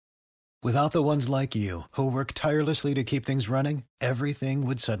Without the ones like you, who work tirelessly to keep things running, everything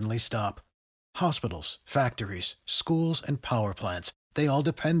would suddenly stop. Hospitals, factories, schools, and power plants, they all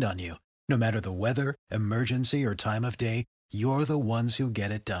depend on you. No matter the weather, emergency, or time of day, you're the ones who get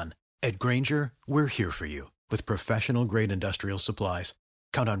it done. At Grainger, we're here for you with professional-grade industrial supplies.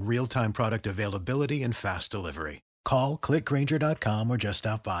 Count on real-time product availability and fast delivery. Call, clickgrainger.com, or just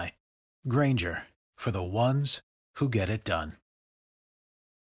stop by. Grainger, for the ones who get it done.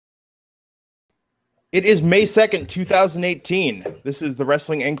 It is May 2nd, 2018. This is the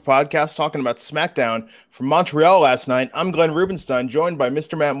Wrestling Inc. podcast talking about SmackDown from Montreal last night. I'm Glenn Rubenstein, joined by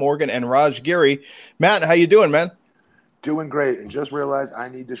Mr. Matt Morgan and Raj Giri. Matt, how you doing, man? Doing great, and just realized I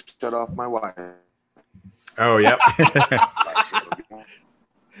need to shut off my Wi-Fi. Oh, yep.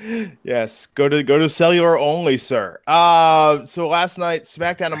 Yes, go to cellular only, sir. So last night,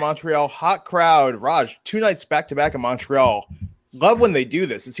 SmackDown in Montreal, hot crowd. Raj, 2 nights back-to-back in Montreal. Love when they do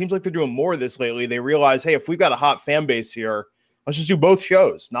this. It seems like they're doing more of this lately. They realize, hey, if we've got a hot fan base here, let's just do both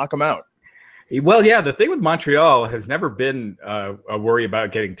shows. Knock them out. Well, yeah, the thing with Montreal has never been a worry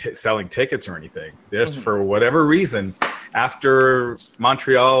about selling tickets or anything. Just for whatever reason, after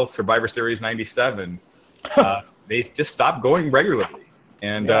Montreal Survivor Series 97, they just stopped going regularly.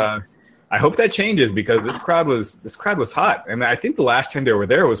 And I hope that changes because this crowd was hot. And I think the last time they were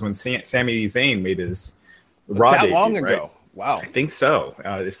there was when Sami Zayn made his Raw debut, long right? ago. Wow. I think so.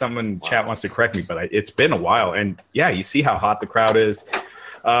 If someone in chat wants to correct me, but it's been a while. And yeah, you see how hot the crowd is.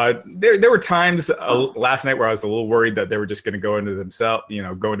 There were times last night where I was a little worried that they were just going to go into themselves,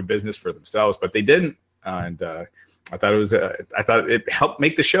 go into business for themselves, but they didn't. And I thought it helped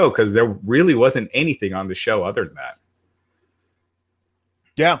make the show because there really wasn't anything on the show other than that.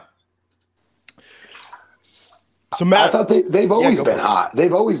 Yeah. So Matt, I thought they've always been hot.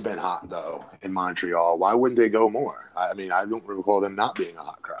 They've always been hot though in Montreal. Why wouldn't they go more? I mean, I don't recall them not being a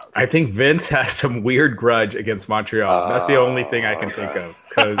hot crowd. I think Vince has some weird grudge against Montreal. That's the only thing I can think of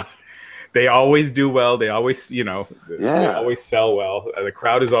because they always do well. They always, they always sell well. The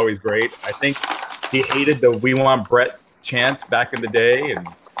crowd is always great. I think he hated the "We Want Brett" chants back in the day, and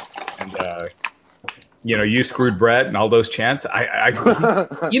you screwed Brett and all those chants.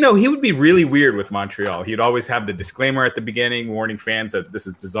 He would be really weird with Montreal. He'd always have the disclaimer at the beginning, warning fans that this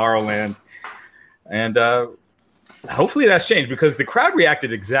is Bizarro Land. And hopefully that's changed because the crowd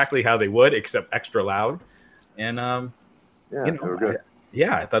reacted exactly how they would, except extra loud. And, they were good.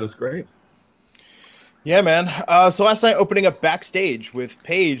 I thought it was great. Yeah, man. So last night opening up backstage with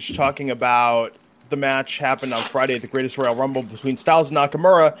Paige talking about the match happened on Friday at the Greatest Royal Rumble between Styles and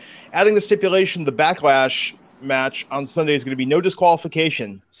Nakamura, adding the stipulation the Backlash match on Sunday is going to be no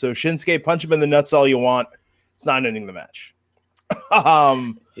disqualification. So Shinsuke, punch him in the nuts all you want. It's not ending the match.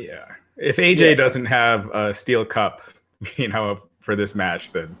 Yeah. If AJ doesn't have a steel cup, for this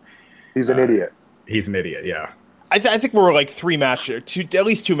match, then he's an idiot. He's an idiot. Yeah. I think we're like 3 matches, at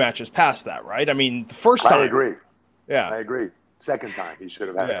least 2 matches past that, right? I mean, the first time. I agree. Yeah. I agree. Second time he should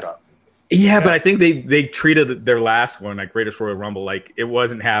have had a cup. Yeah, but I think they treated their last one, like Greatest Royal Rumble, like it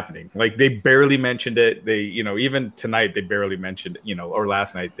wasn't happening. Like they barely mentioned it. They, even tonight they barely mentioned it, or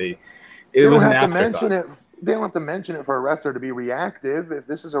last night they was an afterthought. They don't have to mention it for a wrestler to be reactive. If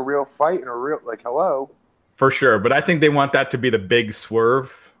this is a real fight and a real hello. For sure, but I think they want that to be the big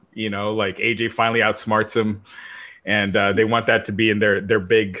swerve. Like AJ finally outsmarts him, and they want that to be in their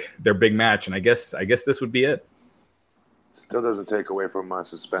big match. And I guess this would be it. Still doesn't take away from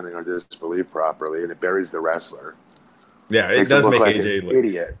suspending our disbelief properly, and it buries the wrestler. Yeah, it does make AJ look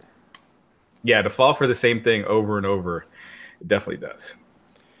idiot. Yeah, to fall for the same thing over and over, it definitely does.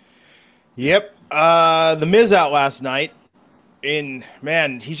 Yep. The Miz out last night.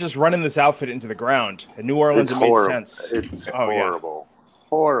 He's just running this outfit into the ground. In New Orleans, it made sense. It's horrible. Yeah.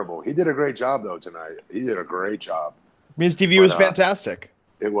 Horrible. He did a great job, though, tonight. He did a great job. Miz TV was fantastic.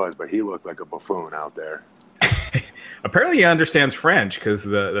 It was, but he looked like a buffoon out there. Apparently he understands French because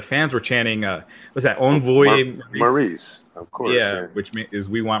the fans were chanting, was that Envoy Maurice, of course. Yeah, which is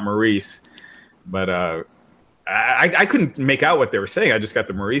 "We Want Maurice." But I couldn't make out what they were saying. I just got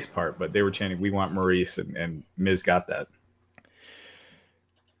the Maurice part, but they were chanting "We Want Maurice," and Miz got that.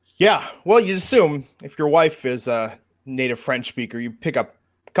 Yeah, well, you'd assume if your wife is a native French speaker, you pick up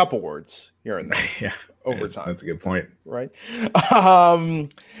a couple words here and there. Yeah, over time. That's a good point. Right.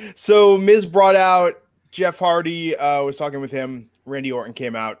 So Miz brought out Jeff Hardy, was talking with him. Randy Orton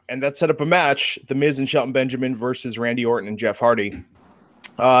came out, and that set up a match, The Miz and Shelton Benjamin versus Randy Orton and Jeff Hardy.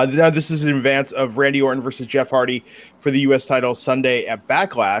 Now this is in advance of Randy Orton versus Jeff Hardy for the U.S. title Sunday at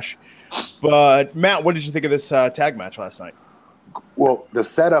Backlash. But, Matt, what did you think of this tag match last night? Well, the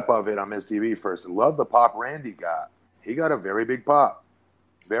setup of it on Miz TV first. Love the pop Randy got. He got a very big pop.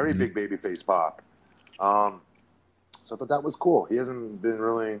 Very big babyface pop. So I thought that was cool. He hasn't been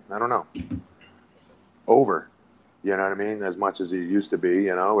really, I don't know, over. You know what I mean? As much as he used to be,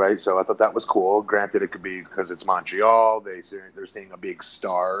 right? So I thought that was cool. Granted, it could be because it's Montreal. They're seeing a big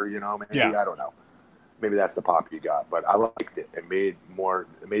star, maybe. Yeah. I don't know. Maybe that's the pop you got. But I liked it. It made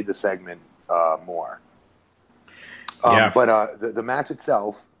the segment more. But the match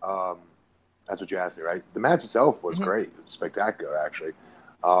itself, that's what you asked me, right? The match itself was great. It was spectacular, actually.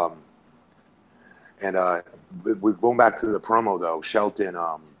 And we're going back to the promo, though. Shelton,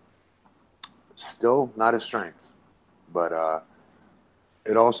 still not his strength. But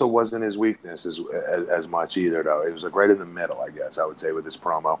it also wasn't his weakness as much either, though. It was like right in the middle, I guess, I would say, with this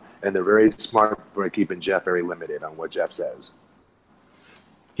promo. And they're very smart by keeping Jeff very limited on what Jeff says.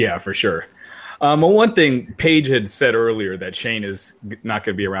 Yeah, for sure. One thing Paige had said earlier that Shane is not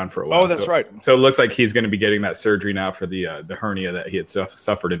going to be around for a while. Oh, that's right. So it looks like he's going to be getting that surgery now for the hernia that he had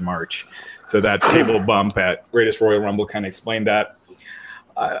suffered in March. So that table bump at Greatest Royal Rumble kind of explained that.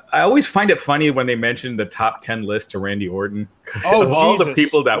 I always find it funny when they mention the top 10 list to Randy Orton. Oh, all the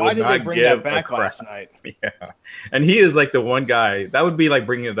people that would not Why did they bring that back last night? Yeah, and he is like the one guy that would be like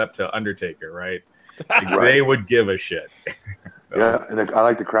bringing it up to Undertaker, right? Like They would give a shit. So. Yeah, and I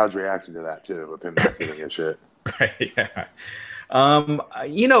like the crowd's reaction to that too, of him not giving a shit. Right. Yeah.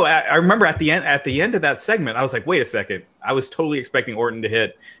 I remember at the end of that segment, I was like, wait a second. I was totally expecting Orton to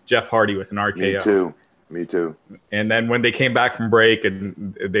hit Jeff Hardy with an RKO. Me too. And then when they came back from break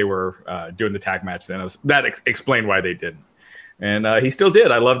and they were doing the tag match, then explained why they didn't. And he still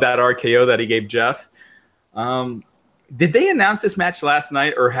did. I love that RKO that he gave Jeff. Did they announce this match last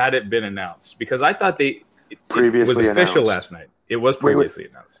night, or had it been announced? Because I thought it was official last night. It was previously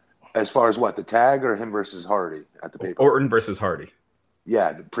announced. As far as what, the tag or him versus Hardy at the paper? Orton versus Hardy.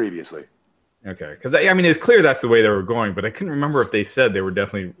 Yeah, previously. Okay, because it's clear that's the way they were going, but I couldn't remember if they said they were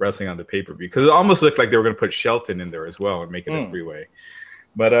definitely wrestling on the pay-per-view, because it almost looked like they were going to put Shelton in there as well and make it a three-way.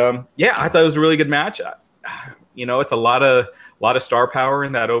 But I thought it was a really good match. It's a lot of star power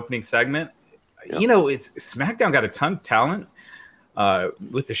in that opening segment. Yep. SmackDown got a ton of talent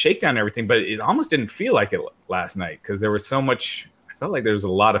with the shakedown and everything, but it almost didn't feel like it last night because there was so much. I felt like there was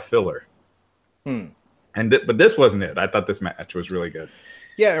a lot of filler. But this wasn't it. I thought this match was really good.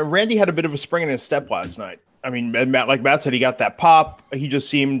 Yeah, Randy had a bit of a spring in his step last night. I mean, like Matt said, he got that pop. He just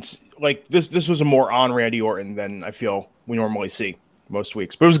seemed like this was a more on Randy Orton than I feel we normally see most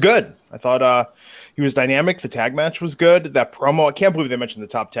weeks. But it was good. I thought he was dynamic. The tag match was good. That promo, I can't believe they mentioned the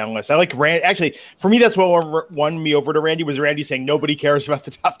top 10 list. I like Randy. Actually, for me, that's what won me over to Randy, was Randy saying nobody cares about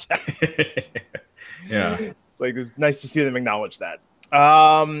the top 10. Yeah. It's like, it was nice to see them acknowledge that.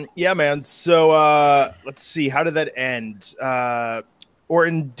 Yeah, man. So let's see. How did that end?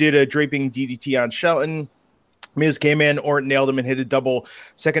 Orton did a draping DDT on Shelton. Miz came in. Orton nailed him and hit a double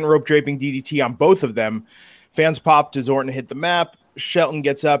second rope draping DDT on both of them. Fans popped as Orton hit the map. Shelton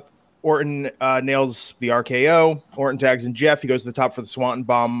gets up. Orton nails the RKO. Orton tags in Jeff. He goes to the top for the Swanton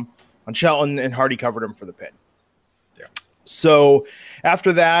bomb on Shelton, and Hardy covered him for the pin. Yeah. So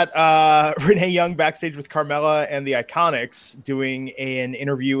after that, Renee Young backstage with Carmella and the Iconics doing an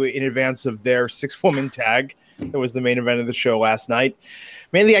interview in advance of their 6-woman tag. That was the main event of the show last night.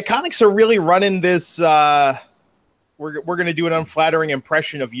 Man, the Iconics are really running this we're going to do an unflattering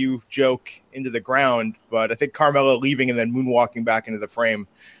impression of you joke into the ground, but I think Carmella leaving and then moonwalking back into the frame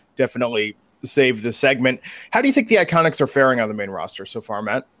definitely saved the segment. How do you think the Iconics are faring on the main roster so far,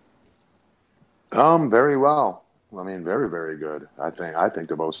 Matt? Very well. I mean, very, very good. I think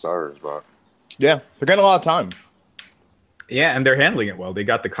they're both stars, but yeah, they're getting a lot of time. Yeah, and they're handling it well. They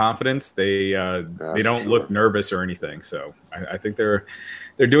got the confidence. They don't look nervous or anything. So I think they're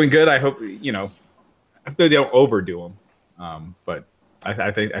doing good. I hope they don't overdo them. But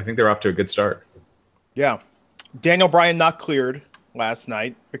I think they're off to a good start. Yeah, Daniel Bryan not cleared last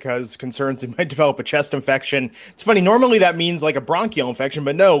night because concerns he might develop a chest infection. It's funny. Normally that means like a bronchial infection,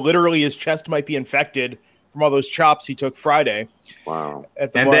 but no, literally his chest might be infected from all those chops he took Friday. Wow. And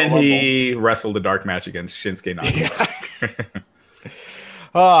then he wrestled a dark match against Shinsuke Nakamura.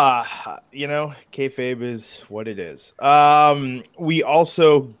 Kayfabe is what it is. We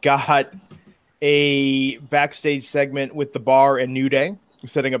also got a backstage segment with The Bar and New Day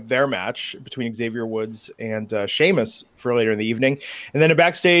setting up their match between Xavier Woods and Sheamus for later in the evening. And then a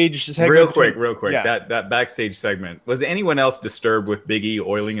backstage segment. Real quick. Yeah. That backstage segment. Was anyone else disturbed with Big E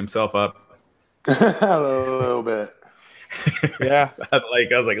oiling himself up? A little bit. Yeah. I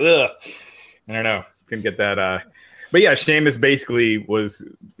was like, ugh. I don't know. Couldn't get that. But yeah, Sheamus basically was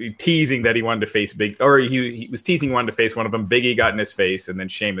teasing that he wanted to face he was teasing he wanted to face one of them. Big E got in his face, and then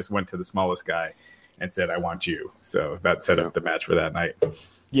Sheamus went to the smallest guy and said, "I want you." So that set up the match for that night.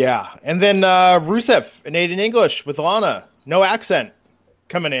 Yeah, and then Rusev and Aiden English with Lana, no accent,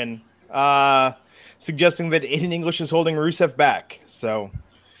 coming in, suggesting that Aiden English is holding Rusev back. So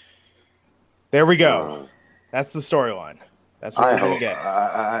there we go. That's the storyline. That's what we're going to get.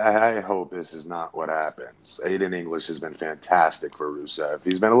 I hope this is not what happens. Aiden English has been fantastic for Rusev.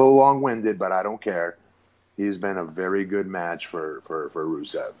 He's been a little long-winded, but I don't care. He's been a very good match for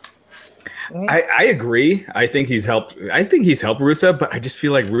Rusev. I agree. I think he's helped Rusev, but I just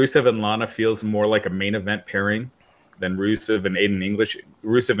feel like Rusev and Lana feels more like a main event pairing than Rusev and Aiden English.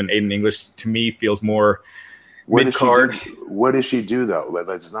 Rusev and Aiden English to me feels more mid-card. What does she do though?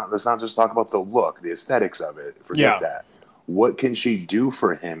 Let's not just talk about the look, the aesthetics of it. Forget that. What can she do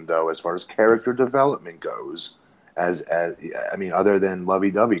for him though, as far as character development goes? As I mean, other than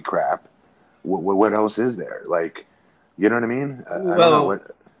lovey-dovey crap, what else is there? Like, you know what I mean? I don't know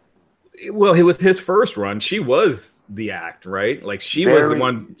what. Well, with his first run, she was the act, right? Like she was the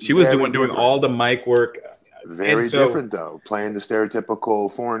one. She was the one doing all the mic work. Very different though, playing the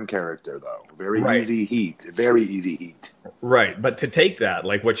stereotypical foreign character though. Very easy heat. Right, but to take that,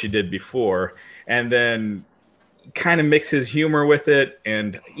 like what she did before, and then kind of mix his humor with it,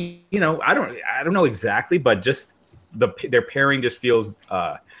 and you know, I don't know exactly, but just their pairing just feels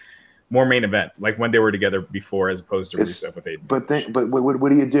more main event, like when they were together before, as opposed to Rusev with Aiden. But what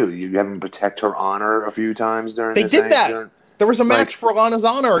do? You have them protect her honor a few times during. They did that. There was a match for Lana's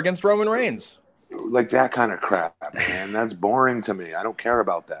honor against Roman Reigns. Like that kind of crap, man. That's boring to me. I don't care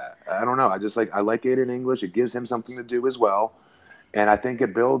about that. I don't know. I like Aiden English. It gives him something to do as well, and I think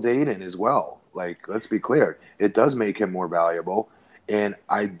it builds Aiden as well. Like, let's be clear, it does make him more valuable, and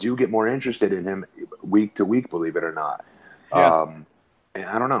I do get more interested in him week to week. Believe it or not. Yeah. And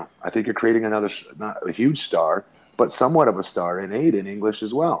I don't know. I think you're creating another, not a huge star, but somewhat of a star in Aiden English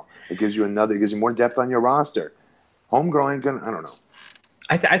as well. It gives you more depth on your roster. Homegrown, I don't know.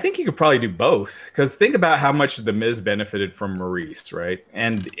 I think you could probably do both, because think about how much The Miz benefited from Maurice, right?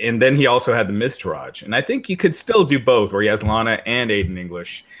 And then he also had the Miztourage. And I think you could still do both, where he has Lana and Aiden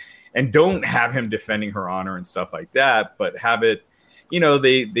English, and don't have him defending her honor and stuff like that, but have it, you know,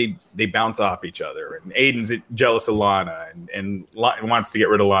 they bounce off each other, and Aiden's jealous of Lana and wants to get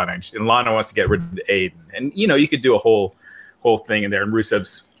rid of Lana, and Lana wants to get rid of Aiden, and you know, you could do a whole thing in there, and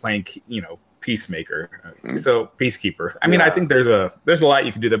Rusev's playing, you know, peacemaker, so peacekeeper. I mean, I think there's a lot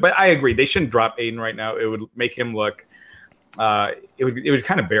you could do there, but I agree they shouldn't drop Aiden right now. It would make him look, it would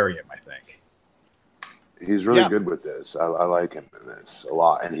kind of bury him. I think he's really good with this. I like him in this a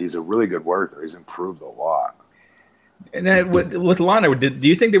lot, and he's a really good worker. He's improved a lot. And then with Lana, do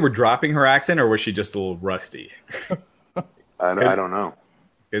you think they were dropping her accent, or was she just a little rusty? I don't know.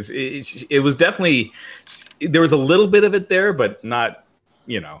 Because it was definitely, there was a little bit of it there, but not,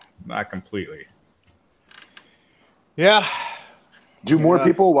 you know, not completely. Yeah. Do more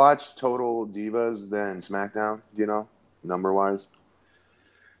people watch Total Divas than SmackDown? Do you know, number wise?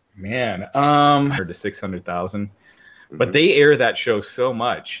 Man, to 600,000, but they air that show so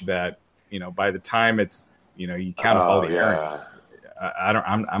much that, you know, by the time it's, you know, you count up all the earnings.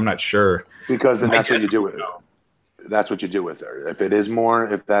 I'm not sure, because then that's what you do with it. That's what you do with her. If it is more,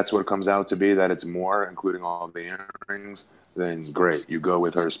 if that's what it comes out to be, that it's more, including all the earnings, then great. You go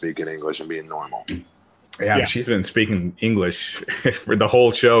with her speaking English and being normal. Yeah, she's been speaking English for the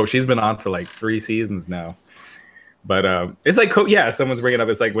whole show. She's been on for like 3 seasons now. But it's like, someone's bringing up,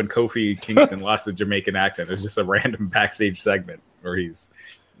 it's like when Kofi Kingston lost the Jamaican accent. It was just a random backstage segment where he's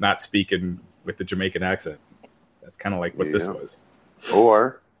not speaking with the Jamaican accent. That's kind of like what this was.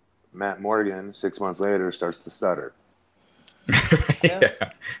 Or Matt Morgan 6 months later starts to stutter.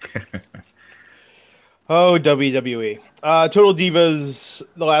 Oh, WWE. Total Divas,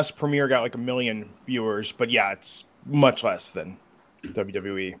 the last premiere got like 1 million viewers, but yeah, it's much less than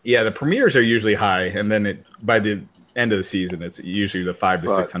WWE. Yeah, the premieres are usually high, and then by the end of the season, it's usually the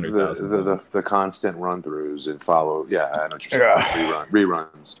 500,000 to 600,000. The constant run-throughs and follow. Yeah, I know what you're saying.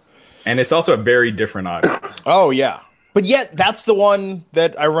 Reruns. And it's also a very different audience. Oh, yeah. But yet, that's the one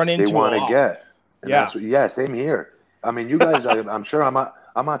that I run into. They want to get. And same here. I mean, you guys, I'm sure I'm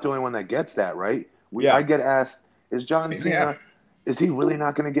not the only one that gets that, right? I get asked, is John Cena, is he really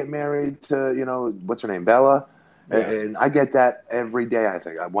not going to get married to, you know, what's her name, Bella? Yeah. And I get that every day, I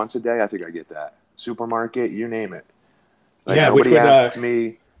think. Once a day, I think I get that. Supermarket, you name it. Like, nobody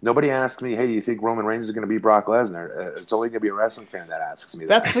asks me, hey, do you think Roman Reigns is going to beat Brock Lesnar? It's only going to be a wrestling fan that asks me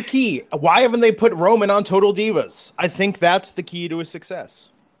that. That's the key. Why haven't they put Roman on Total Divas? I think that's the key to his success.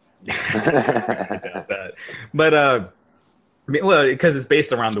 But, I mean, well, because it's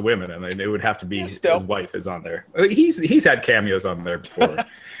based around the women, and it would have to be his wife is on there. He's had cameos on there before.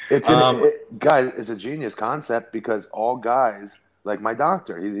 Guys, it's a genius concept because all guys, like my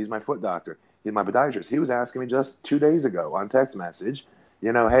doctor, he's my foot doctor, he's my podiatrist. He was asking me just 2 days ago on text message,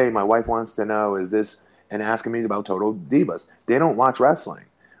 hey, my wife wants to know, is this, and asking me about Total Divas. They don't watch wrestling.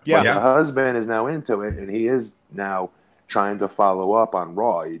 Yeah. But my husband is now into it, and he is now trying to follow up on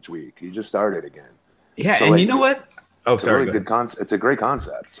Raw each week. He just started again. Yeah, so, and you know what? Oh, it's sorry. A really good concept. It's a great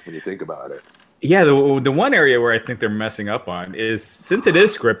concept when you think about it. Yeah, the one area where I think they're messing up on is, since it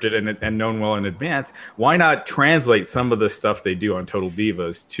is scripted and known well in advance, why not translate some of the stuff they do on Total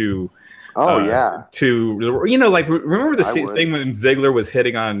Divas to remember the thing when Ziggler was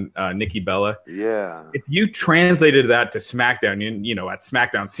hitting on Nikki Bella? Yeah. If you translated that to SmackDown, at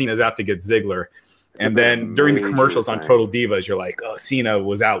SmackDown, Cena's out to get Ziggler. And then during the commercials on Total Divas, you're like, oh, Cena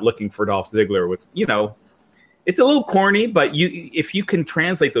was out looking for Dolph Ziggler with, it's a little corny, but if you can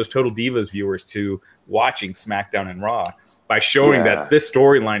translate those Total Divas viewers to watching SmackDown and Raw by showing that this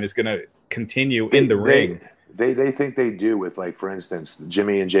storyline is going to continue in the ring. They think they do with, like, for instance,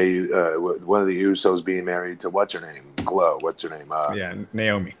 Jimmy and Jay, one of the Usos being married to what's her name? Glow. What's her name?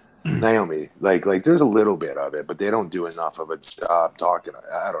 Naomi. Naomi. Like there's a little bit of it, but they don't do enough of a job talking.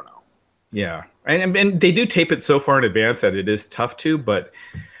 I don't know. Yeah. And they do tape it so far in advance that it is tough to, but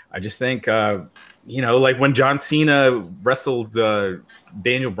I just think, like when John Cena wrestled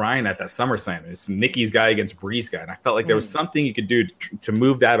Daniel Bryan at that SummerSlam, it's Nikki's guy against Bree's guy. And I felt like there was something you could do to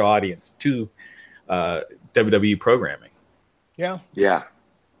move that audience to WWE programming. Yeah. Yeah.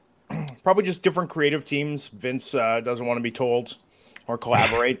 Probably just different creative teams. Vince doesn't want to be told or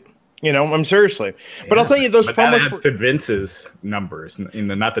collaborate. I'm seriously. But I'll tell you, those promos that adds to Vince's numbers,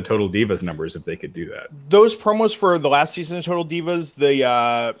 not the Total Divas numbers, if they could do that. Those promos for the last season of Total Divas,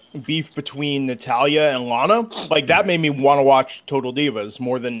 the beef between Natalya and Lana, like that made me want to watch Total Divas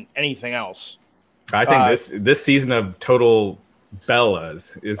more than anything else. I think this season of Total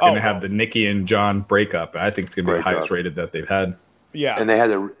Bellas is going to have the Nikki and John breakup. I think it's going to be the highest rated that they've had. Yeah, and they had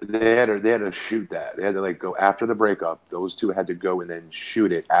to shoot that. They had to go after the breakup. Those two had to go and then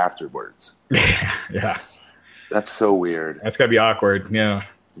shoot it afterwards. Yeah, that's so weird. That's gotta be awkward. Yeah,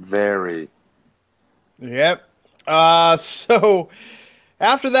 very. Yep. So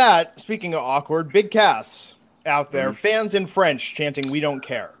after that, speaking of awkward, Big Cass out there, fans in French chanting "We don't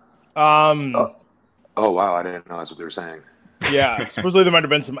care." Oh wow, I didn't know that's what they were saying. Yeah, supposedly there might have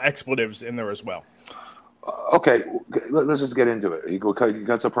been some expletives in there as well. Okay, let's just get into it. He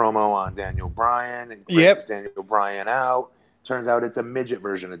cuts a promo on Daniel Bryan and brings Daniel Bryan out. Turns out it's a midget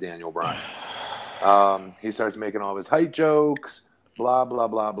version of Daniel Bryan. He starts making all of his height jokes, blah, blah,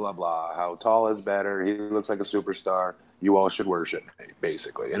 blah, blah, blah. How tall is better. He looks like a superstar. You all should worship me,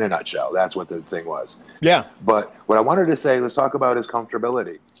 basically. In a nutshell, that's what the thing was. Yeah. But what I wanted to say, let's talk about his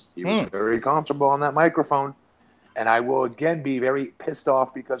comfortability. He was very comfortable on that microphone. And I will, again, be very pissed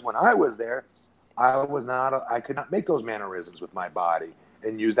off because when I was there, I could not make those mannerisms with my body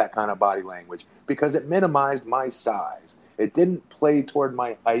and use that kind of body language because it minimized my size. It didn't play toward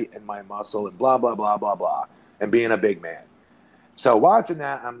my height and my muscle and blah, blah, blah, blah, blah, and being a big man. So watching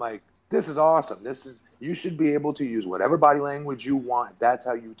that, I'm like, this is awesome. You should be able to use whatever body language you want. That's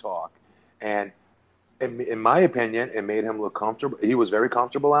how you talk. And in my opinion, it made him look comfortable. He was very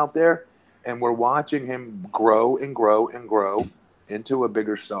comfortable out there, and we're watching him grow and grow and grow into a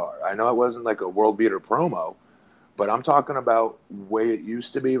bigger star. I know it wasn't like a world beater promo, but I'm talking about way it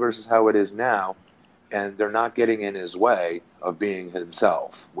used to be versus how it is now, and they're not getting in his way of being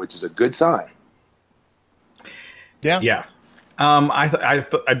himself, which is a good sign. Yeah. I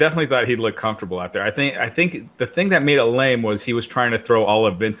definitely thought he'd look comfortable out there. I think the thing that made it lame was he was trying to throw all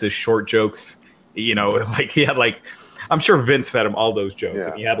of Vince's short jokes. Like he had I'm sure Vince fed him all those jokes,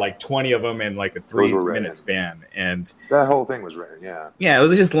 and he had 20 of them in a 3-minute span. And that whole thing was written, yeah, it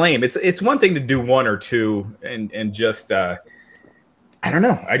was just lame. It's one thing to do one or two and just I don't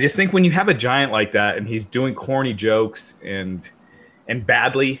know. I just think when you have a giant like that and he's doing corny jokes and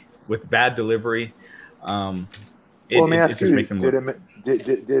badly with bad delivery, let me ask you: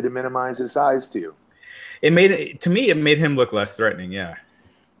 did it minimize his size to you? It made him look less threatening. Yeah.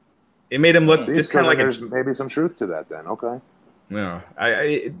 It made him look just kind of there's maybe some truth to that then. Okay. No,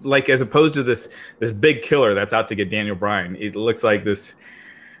 I as opposed to this big killer that's out to get Daniel Bryan, it looks like this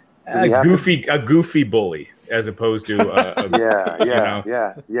goofy bully as opposed to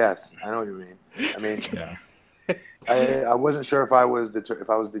yes, I know what you mean. I mean, I wasn't sure if I was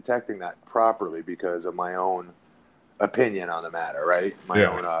detecting that properly because of my own opinion on the matter, right? My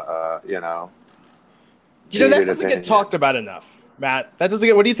own, that doesn't get talked about enough. Matt, what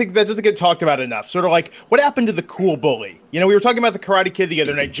do you think? That doesn't get talked about enough. Sort of like what happened to the cool bully? We were talking about the Karate Kid the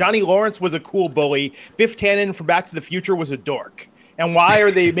other night. Johnny Lawrence was a cool bully. Biff Tannen from Back to the Future was a dork. And why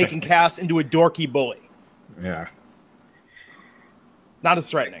are they making Cass into a dorky bully? Yeah. Not as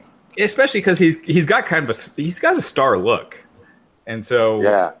threatening. Especially because he's got a star look. And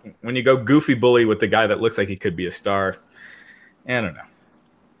so when you go goofy bully with the guy that looks like he could be a star, I don't know.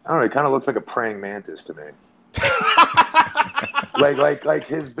 I don't know. He kind of looks like a praying mantis to me. like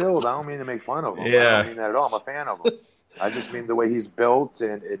his build. I don't mean to make fun of him. Yeah. I don't mean that at all. I'm a fan of him. I just mean the way he's built,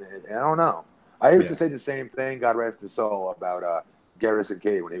 and I don't know. I used to say the same thing, God rest his soul, about Garrison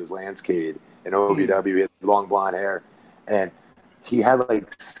Cade when he was Lance Cade in OVW. He had long blonde hair, and he had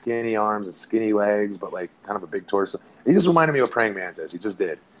like skinny arms and skinny legs, but like kind of a big torso. He just reminded me of a praying mantis. He just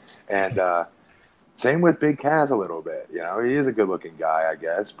did. And same with Big Cass a little bit. You know, he is a good-looking guy, I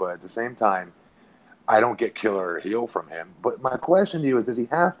guess, but at the same time, I don't get killer heel from him. But my question to you is, does he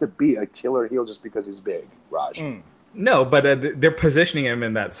have to be a killer heel just because he's big, Raj? No, but they're positioning him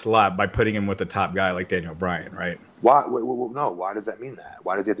in that slot by putting him with the top guy like Daniel Bryan, right? Why? No. Why does that mean that?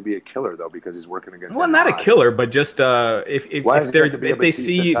 Why does he have to be a killer though? Because he's working against. Well, not a killer, but just if they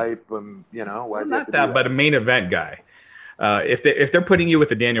see type, you know, why not that, but a main event guy. If they're putting you with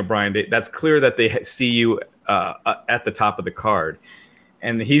the Daniel Bryan, that's clear that they see you at the top of the card,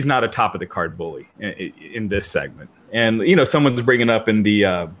 and he's not a top of the card bully in this segment. And you know, someone's bringing up in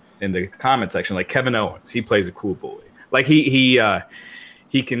the comment section, like Kevin Owens, he plays a cool bully. Like he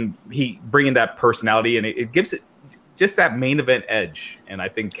bring in that personality, and it gives it just that main event edge. And I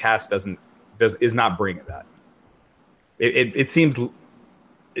think Cass is not bringing that. It seems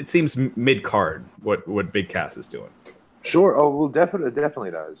mid card what Big Cass is doing. Sure. Oh, well,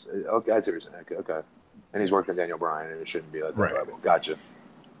 definitely does. Okay, I see what you're saying. Okay, and he's working Daniel Bryan, and it shouldn't be at that level. Gotcha.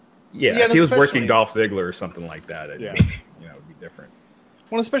 Yeah, if he was working Dolph Ziggler or something like that, it'd be different.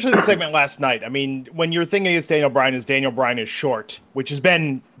 Well, especially the segment last night. I mean, when your thing against Daniel Bryan is short, which has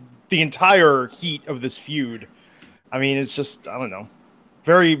been the entire heat of this feud. I mean, it's just, I don't know,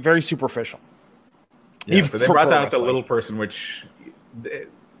 very, very superficial. Yeah, so they brought out the little person, which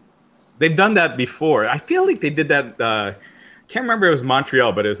they've done that before. I feel like they did that. Can't remember if it was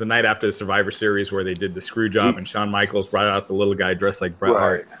Montreal, but it was the night after the Survivor Series where they did the screw job, and Shawn Michaels brought out the little guy dressed like Bret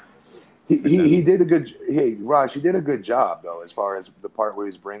Hart. He did a good. Hey, Raj, he did a good job though, as far as the part where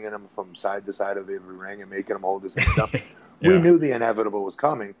he's bringing him from side to side of every ring and making him hold his hand up. We knew the inevitable was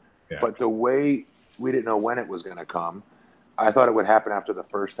coming, but the way we didn't know when it was going to come, I thought it would happen after the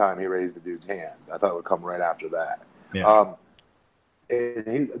first time he raised the dude's hand. I thought it would come right after that. Yeah. And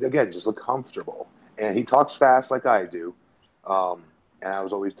he again just looked comfortable, and he talks fast like I do, and I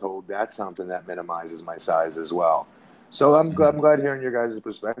was always told that's something that minimizes my size as well. So I'm glad hearing your guys'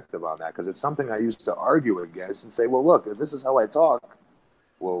 perspective on that, because it's something I used to argue against and say, well, look, if this is how I talk,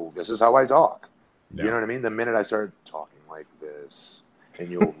 well, this is how I talk. Yeah. You know what I mean? The minute I started talking like this,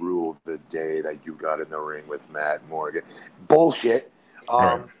 and you'll rule the day that you got in the ring with Matt Morgan, bullshit,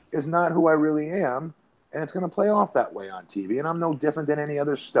 is not who I really am, and it's going to play off that way on TV, and I'm no different than any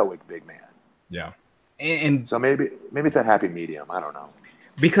other stoic big man. Yeah. And so maybe it's that happy medium. I don't know.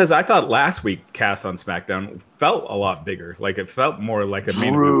 Because I thought last week Cass on SmackDown felt a lot bigger. Like it felt more like a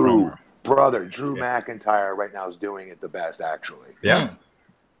main event promo. Drew McIntyre right now is doing it the best, actually. Yeah.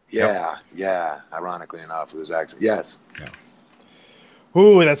 Yeah. Ironically enough, it was actually yes. Yeah.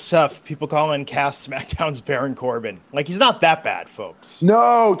 Ooh, that's tough. People calling Cass SmackDown's Baron Corbin. Like he's not that bad, folks.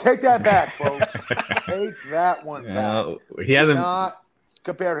 No, take that back, folks. Take that one back. He hasn't. Do not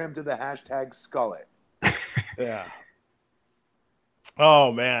compare him to the hashtag Skullet. Yeah.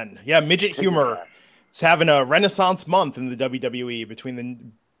 Oh, man. Yeah, midget humor is having a renaissance month in the WWE between the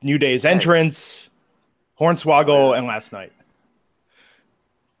New Day's entrance, Hornswoggle, and last night.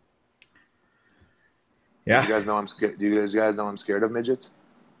 Yeah. Do you guys know I'm scared? Do you guys know I'm scared of midgets?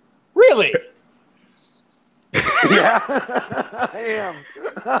 Really? Yeah, I am.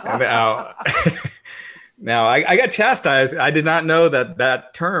 Now I got chastised. I did not know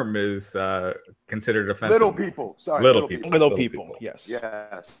that term is considered offensive. Little people. Sorry. Little people. Yes.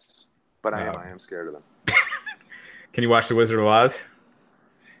 Yes. But I am scared of them. Can you watch The Wizard of Oz?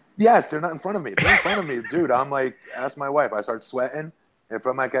 Yes, they're not in front of me. They're in front of me, dude. I'm like, ask my wife. I start sweating. If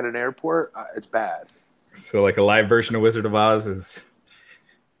I'm like at an airport, it's bad. So like a live version of Wizard of Oz is.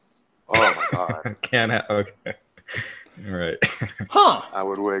 Oh my god. Can't have. Okay. All right. Huh. I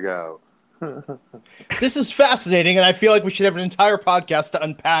would wig out. This is fascinating, and I feel like we should have an entire podcast to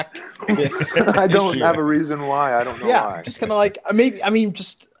unpack this. I don't have a reason why. I don't know why. Yeah, just kind of like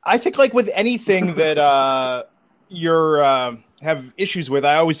I think like with anything that you're have issues with,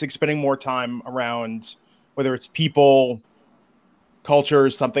 I always think spending more time around whether it's people, culture,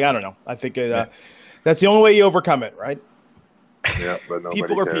 something. I don't know. I think that's the only way you overcome it, right? Yeah, but nobody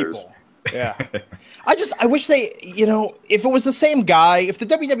people are cares. people. Yeah. I wish they, if it was the same guy, if the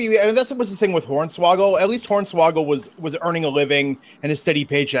WWE, I mean, that's what was the thing with Hornswoggle. At least Hornswoggle was earning a living and a steady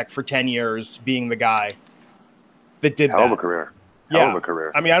paycheck for 10 years being the guy that did Hell of that. a career. Yeah. Hell of a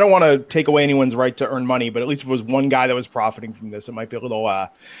career. I mean, I don't want to take away anyone's right to earn money, but at least if it was one guy that was profiting from this, it might be a little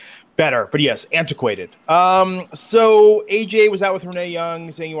better. But yes, antiquated. So AJ was out with Renee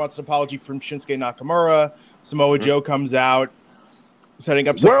Young saying he wants an apology from Shinsuke Nakamura. Samoa Joe comes out setting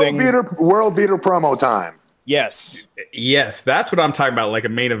up something. World beater promo time. Yes. Yes, that's what I'm talking about. Like a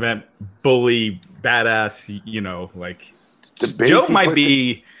main event bully, badass, like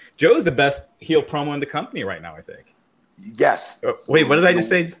Joe's the best heel promo in the company right now, I think. Yes. Wait, what did I just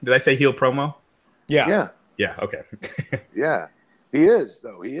say? Did I say heel promo? Yeah. Yeah, okay. Yeah. He is,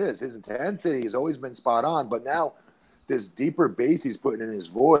 though. He is. His intensity has always been spot on, but now this deeper bass he's putting in his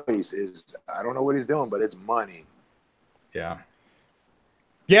voice is, I don't know what he's doing, but it's money. Yeah.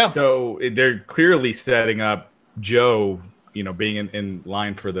 Yeah. So they're clearly setting up Joe, being in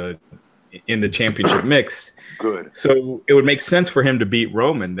line in the championship mix. Good. So it would make sense for him to beat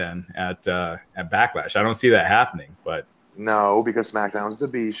Roman then at Backlash. I don't see that happening, but no, because SmackDown's the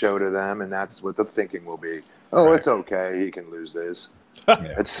B show to them, and that's what the thinking will be. Oh, right. It's okay. He can lose this.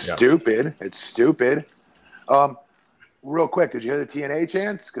 It's stupid. It's stupid. Real quick, did you hear the TNA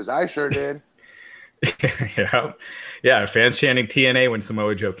chants? Because I sure did. Yeah, fans chanting TNA when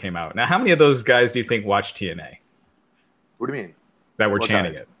Samoa Joe came out. Now, how many of those guys do you think watched TNA? What do you mean? That were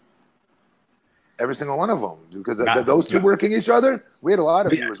chanting it? Every single one of them. Because those two working each other, we had a lot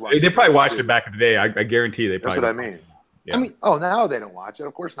of viewers watching. They probably watched it back in the day. I guarantee they probably. That's what I mean. Yeah. I mean, now they don't watch it.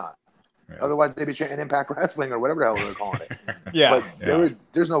 Of course not. Yeah. Otherwise, they'd be chanting Impact Wrestling or whatever the hell they're calling it. But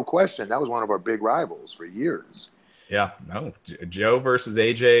there's no question. That was one of our big rivals for years. Yeah, no. Joe versus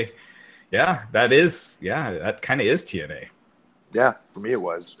AJ. Yeah, that kind of is TNA. Yeah, for me it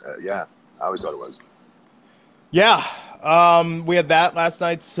was. I always thought it was. Yeah, we had that last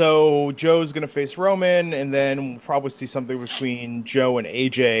night. So Joe's going to face Roman, and then we'll probably see something between Joe and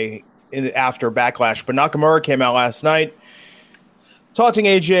AJ after Backlash. But Nakamura came out last night taunting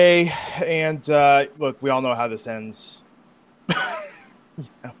AJ, and look, we all know how this ends.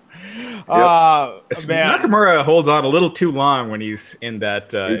 Nakamura holds on a little too long when he's in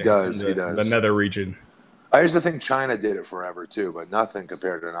that. He does. The nether region. I used to think China did it forever too, but nothing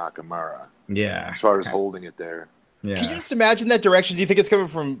compared to Nakamura. Yeah, as far as holding it there. Yeah. Can you just imagine that direction? Do you think it's coming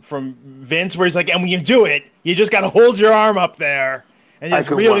from Vince, where he's like, and when you do it, you just got to hold your arm up there and just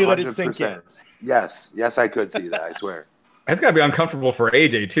really 100%. Let it sink in? Yes, I could see that. I swear. It's got to be uncomfortable for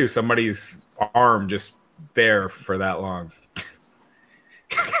AJ too. Somebody's arm just there for that long.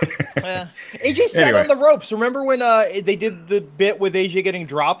 AJ sat on the ropes. Remember when they did the bit with AJ getting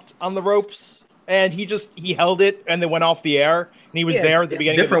dropped on the ropes, and he held it and then went off the air, and he was there at the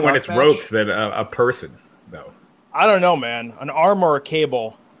beginning. It's different of the when it's match. Ropes than a person, though. I don't know, man. An arm or a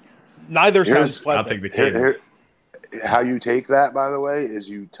cable, neither sounds pleasant. I'll take the cable. How you take that, by the way, is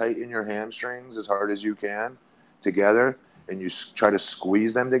you tighten your hamstrings as hard as you can together, and you try to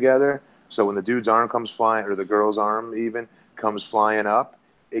squeeze them together. So when the dude's arm comes flying, or the girl's arm even comes flying up,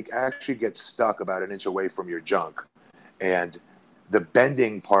 it actually gets stuck about an inch away from your junk. And the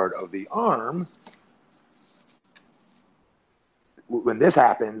bending part of the arm, when this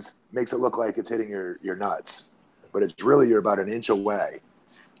happens, makes it look like it's hitting your nuts. But it's really, you're about an inch away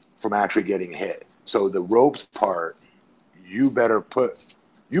from actually getting hit. So the ropes part, you better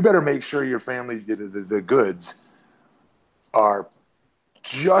make sure your family, the goods, are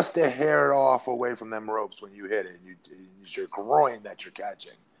just a hair off away from them ropes when you hit it. It's your groin that you're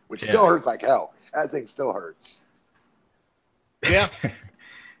catching, which still hurts like hell. That thing still hurts. Yeah.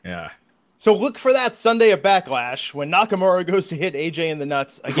 Yeah. So look for that Sunday at Backlash when Nakamura goes to hit AJ in the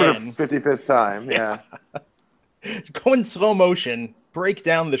nuts again. For the 55th time, yeah. Go in slow motion, break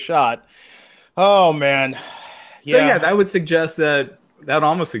down the shot. Oh, man. So, that would suggest that would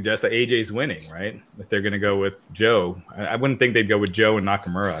almost suggest that AJ's winning, right? If they're going to go with Joe. I wouldn't think they'd go with Joe and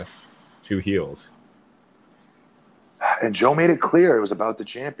Nakamura, two heels. And Joe made it clear it was about the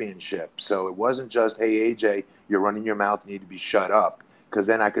championship. So it wasn't just, hey, AJ, you're running your mouth, you need to be shut up. Because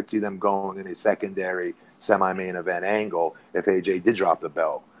then I could see them going in a secondary semi-main event angle if AJ did drop the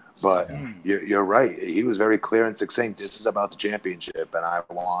belt. But you're right. He was very clear and succinct. This is about the championship, and I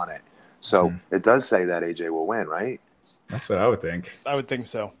want it. So it does say that AJ will win, right? That's what I would think. I would think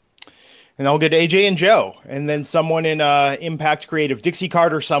so. And I'll get AJ and Joe. And then someone in Impact Creative, Dixie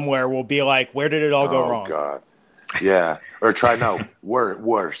Carter somewhere, will be like, where did it all go wrong? Oh, God. Yeah. Or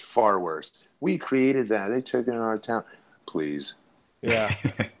worse, far worse. We created that. They took it in our town. Please. Yeah.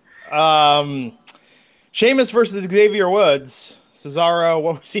 Sheamus versus Xavier Woods. Cesaro,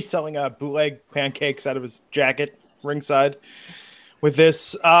 what was he selling? Bootleg pancakes out of his jacket ringside with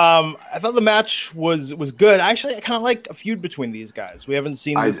this. I thought the match was good. Actually, I kind of like a feud between these guys. We haven't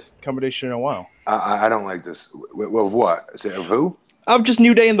seen this combination in a while. I don't like this. Of what? Say of who? Of just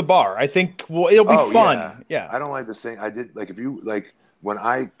New Day in the bar. I think it'll be fun. Yeah. I don't like the same. I did like if you like when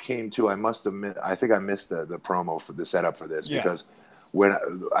I came to, I must have I think I missed the promo for the setup for this because when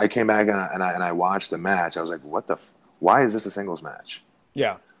I came back and I watched the match, I was like, what the? Why is this a singles match?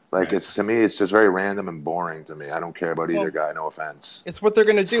 Yeah. Like it's to me, it's just very random and boring to me. I don't care about either guy. No offense. It's what they're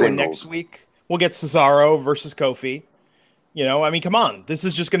gonna do. And next week we'll get Cesaro versus Kofi. You know, I mean, come on. This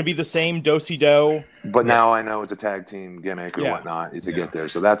is just going to be the same do-si-do. But now I know it's a tag team gimmick or whatnot to get there,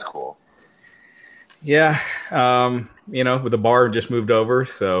 so that's cool. Yeah, you know, with the bar just moved over,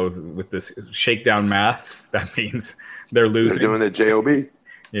 so with this shakedown math, that means they're losing. They're doing the JOB.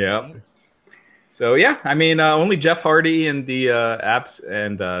 Yeah. So yeah, I mean, only Jeff Hardy and the Apps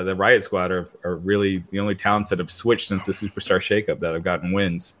and the Riot Squad are really the only talents that have switched since the Superstar Shakeup that have gotten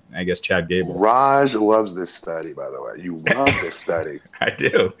wins. I guess Chad Gable. Raj loves this study, by the way. You love this study. I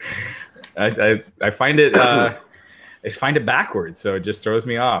do. I find it. I find it backwards, so it just throws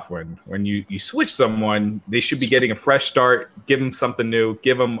me off when you switch someone. They should be getting a fresh start. Give them something new.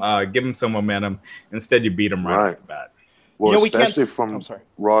 Give them some momentum. Instead, you beat them right off the bat. Well, you know, especially from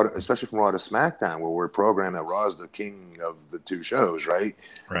Raw to SmackDown, where we're programmed that Raw is the king of the two shows, right?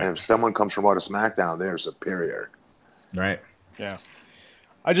 And if someone comes from Raw to SmackDown, they're superior. Right. Yeah.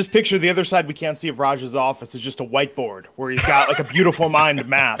 I just picture the other side we can't see of Raj's office is just a whiteboard where he's got like a beautiful mind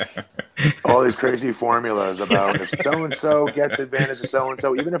math. All these crazy formulas about if so-and-so gets advantage of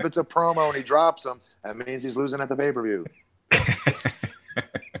so-and-so, even if it's a promo and he drops them, that means he's losing at the pay-per-view.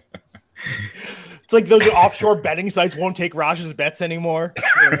 It's like those offshore betting sites won't take Raj's bets anymore.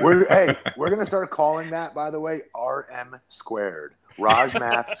 We're going to start calling that, by the way, RM squared. Raj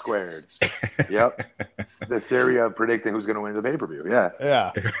math squared. Yep. The theory of predicting who's going to win the pay-per-view. Yeah.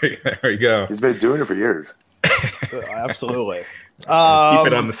 Yeah. There we go. He's been doing it for years. Absolutely. Keep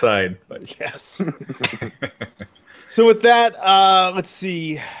it on the side. But. Yes. So with that, let's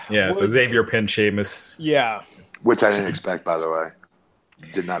see. Yeah, so Xavier pinned Sheamus. Yeah. Which I didn't expect, by the way.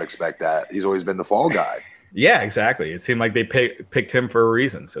 Did not expect that. He's always been the fall guy. Yeah, exactly. It seemed like they picked him for a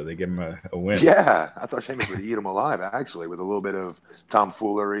reason, so they give him a win. Yeah, I thought Sheamus would eat him alive, actually, with a little bit of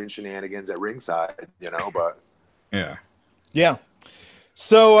tomfoolery and shenanigans at ringside, but... Yeah. Yeah.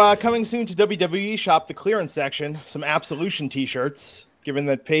 So coming soon to WWE, shop the clearance section, some Absolution t-shirts, given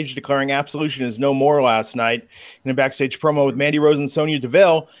that Paige declaring Absolution is no more last night in a backstage promo with Mandy Rose and Sonya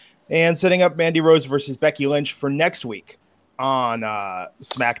Deville, and setting up Mandy Rose versus Becky Lynch for next week on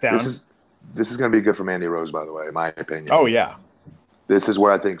SmackDown. This is going to be good for Mandy Rose, by the way, in my opinion. Oh, yeah. This is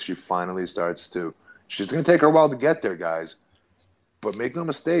where I think she finally starts to... She's going to take her a while to get there, guys. But make no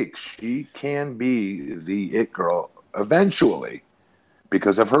mistake, she can be the it girl eventually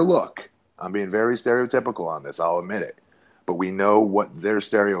because of her look. I'm being very stereotypical on this, I'll admit it. But we know what their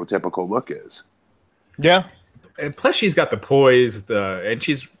stereotypical look is. Yeah. And plus, she's got the poise, and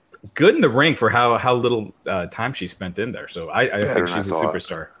she's good in the ring for how little time she spent in there. So I think she's a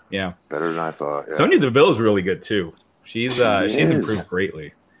superstar. Yeah, better than I thought. Yeah. Sonya Deville is really good too. She's improved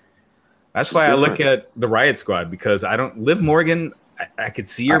greatly. That's why I look at the Riot Squad because I don't Liv Morgan. I could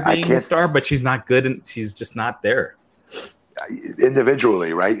see her being a star, but she's not good, and she's just not there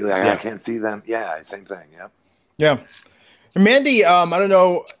individually, right? Like, I can't see them. Yeah, same thing. Yeah. Yeah. And Mandy, I don't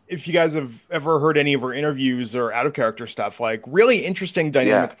know if you guys have ever heard any of her interviews or out of character stuff. Like, really interesting,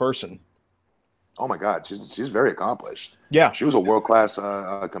 dynamic person. Oh my God, she's very accomplished. Yeah, she was a world class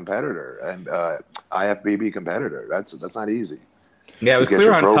competitor and IFBB competitor. That's not easy. Yeah, it was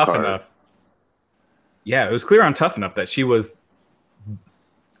clear on Tough Enough. Yeah, it was clear on Tough Enough that she was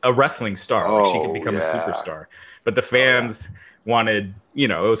a wrestling star. Like she could become a superstar. But the fans wanted, it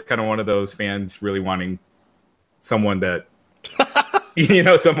was kind of one of those fans really wanting someone that,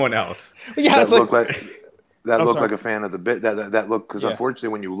 someone else. Yeah, that looked like a fan of the bit. That look, because unfortunately,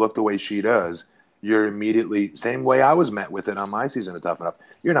 when you look the way she does, you're immediately same way I was met with it on my season of Tough Enough.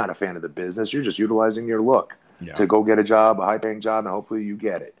 You're not a fan of the business. You're just utilizing your look to go get a job, a high paying job, and hopefully you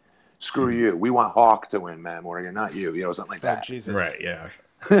get it. Screw you. We want Hawk to win, Matt Morgan, not you. Something like that. Oh, Jesus. Right?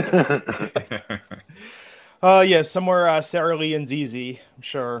 Yeah. Somewhere Sarah Lee and ZZ, I'm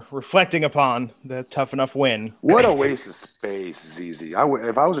sure, reflecting upon the Tough Enough win. What a waste of space, ZZ. If I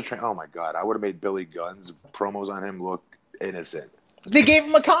was oh my God, I would have made Billy Gunn's promos on him look innocent. They gave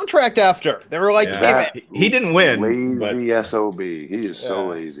him a contract after. They were like, he didn't win. Lazy SOB. He is so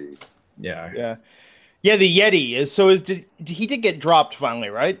lazy. Yeah. Yeah. Yeah, the Yeti he did get dropped finally,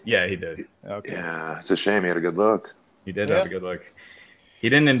 right? Yeah, he did. Okay. Yeah, it's a shame. He had a good look. He did have a good look. He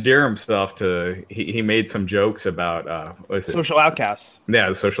didn't endear himself to. He made some jokes about what was it? Social outcasts. Yeah,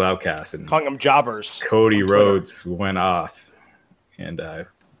 the social outcasts, and Calling them jobbers. Cody Rhodes went off, and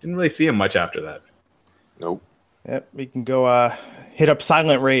didn't really see him much after that. Nope. Yep, we can go hit up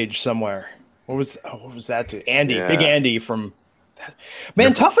Silent Rage somewhere. What was that to Andy? Yeah. Big Andy from.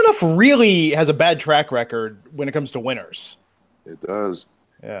 Man, Tough Enough really has a bad track record when it comes to winners. It does.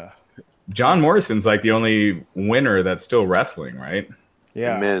 Yeah. John Morrison's like the only winner that's still wrestling, right?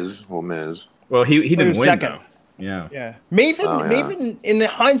 Yeah. Miz. Well, he didn't was win second. though. Yeah. Yeah. Maven, Oh, yeah. Maven, in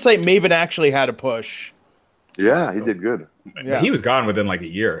hindsight, Maven actually had a push. Yeah, he did good. Yeah. He was gone within like a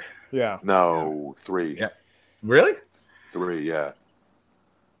year. Yeah. No, 3. Yeah. Really? 3, yeah.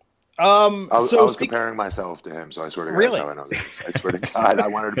 So I was comparing myself to him, so I swear to God, Really? that's how I know this. I swear to God, I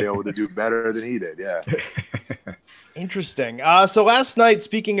wanted to be able to do better than he did. Yeah. Interesting. So last night,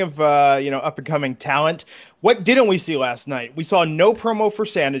 speaking of up and coming talent, what didn't we see last night? We saw no promo for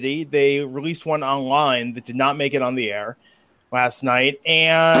Sanity. They released one online that did not make it on the air last night.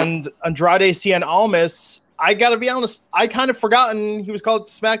 And Andrade Cien Almas, I got to be honest, I kind of forgotten he was called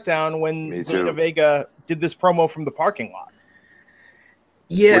to SmackDown when Me too. Zelina Vega did this promo from the parking lot.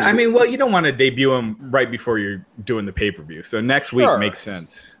 Yeah, I mean, well, you don't want to debut him right before you're doing the pay-per-view. So next week Sure. makes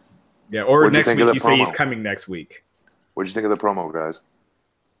sense. Yeah, or What'd you next think week of the you say he's promo? coming next week. What'd you think of the promo, guys?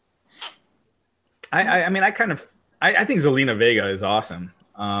 I mean, I think Zelina Vega is awesome.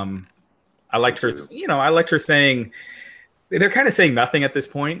 I liked her, I liked her saying, they're kind of saying nothing at this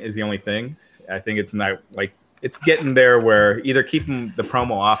point is the only thing. I think it's not like, it's getting there where either keep the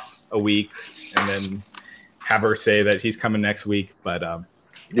promo off a week and then have her say that he's coming next week. But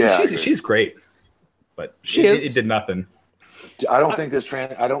Yeah, she's great, but She is. it did nothing. I don't think this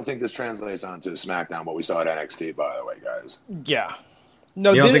translates onto SmackDown. What we saw at NXT, by the way, guys. Yeah.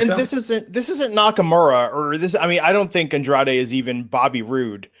 No, You don't think so? this isn't Nakamura or this. I mean, I don't think Andrade is even Bobby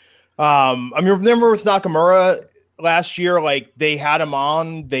Roode. I mean, remember with Nakamura last year, like they had him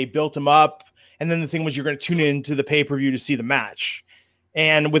on, they built him up, and then the thing was you're going to tune into the pay-per-view to see the match.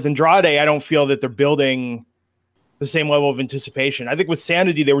 And with Andrade, I don't feel that they're building the same level of anticipation. I think with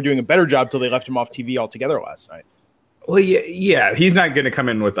Sanity, they were doing a better job till they left him off TV altogether last night. Well, yeah, he's not going to come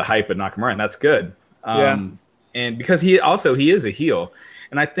in with the hype of Nakamura, and that's good. And because he is a heel.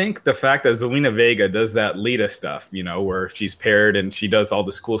 And I think the fact that Zelina Vega does that Lita stuff, where she's paired and she does all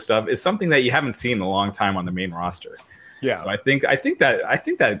this cool stuff, is something that you haven't seen in a long time on the main roster. Yeah. So I think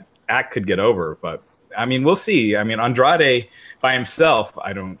that act could get over, but I mean, we'll see. I mean, Andrade by himself,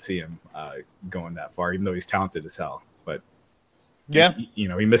 I don't see him going that far, even though he's talented as hell. But Yeah. he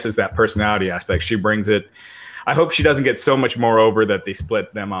misses that personality aspect. She brings it. I hope she doesn't get so much more over that they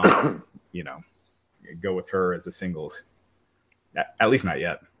split them on, go with her as a singles. At least not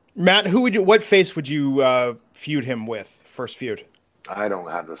yet. Matt, what face would you feud him with? First feud. I don't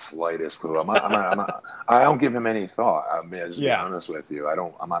have the slightest clue. I don't give him any thought. I mean, to be honest with you,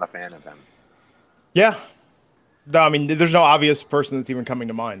 I'm not a fan of him. Yeah. No, I mean, there's no obvious person that's even coming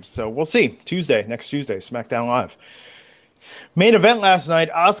to mind. So we'll see. Next Tuesday, SmackDown Live. Main event last night,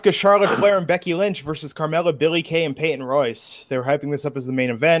 Asuka, Charlotte Flair, and Becky Lynch versus Carmella, Billie Kay, and Peyton Royce. They were hyping this up as the main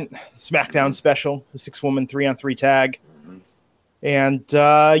event. SmackDown special, the 6-woman 3-on-3 tag. And,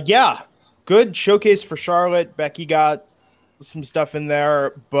 good showcase for Charlotte. Becky got some stuff in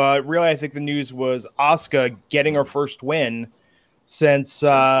there. But really, I think the news was Asuka getting her first win since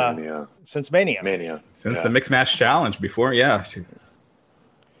Mania. Since Yeah. the Mixed Match Challenge before,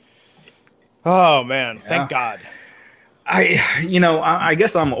 Oh, man. Thank God. I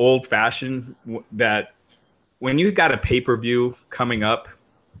guess I'm old fashioned that when you got a pay-per-view coming up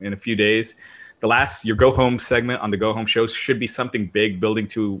in a few days, your go home segment on the go home show should be something big building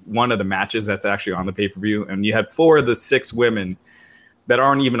to one of the matches that's actually on the pay-per-view. And you had 4 of the 6 women that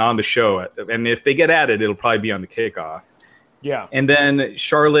aren't even on the show. And if they get added, it'll probably be on the kickoff. Yeah. And then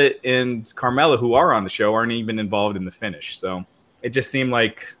Charlotte and Carmella, who are on the show, aren't even involved in the finish. So it just seemed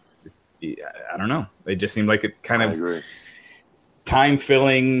like, I don't know. It just seemed like it kind of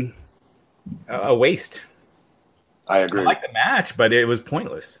time-filling a waste. I agree. I like the match, but it was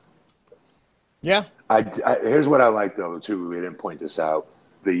pointless. Yeah. Here's what I like, though, too. We didn't point this out.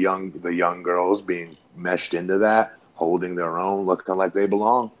 The young girls being meshed into that, holding their own, looking like they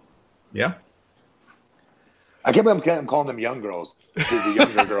belong. Yeah. I can't believe I'm calling them young girls. The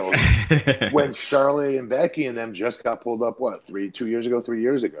younger girls. When Charlotte and Becky and them just got pulled up, 3 years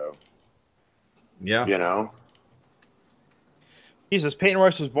ago? Yeah. Jesus, Peyton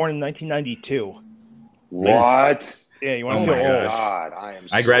Royce was born in 1992. What? Yeah, you want to Oh feel my old. God,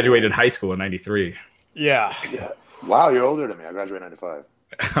 I graduated high school in 93. Yeah. Yeah. Wow, you're older than me. I graduated in 95.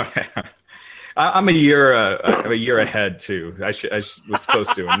 I'm a year ahead too. I was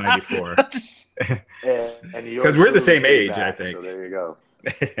supposed to in '94 because we're the same age, back, I think. So there you go.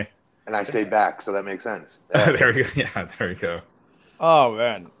 And I stayed back, so that makes sense. There we go. Yeah, there we go. Oh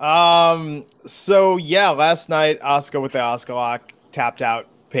man. So yeah, last night Asuka with the Asuka lock tapped out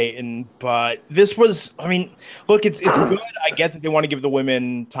Peyton, but this was, I mean, look, it's good. I get that they want to give the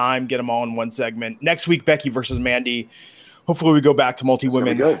women time, get them all in one segment. Next week, Becky versus Mandy. Hopefully, we go back to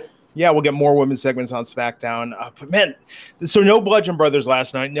multi-women. Good. Yeah, we'll get more women's segments on SmackDown. But man, so no Bludgeon Brothers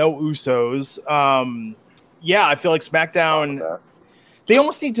last night, no Usos. Yeah, I feel like SmackDown, they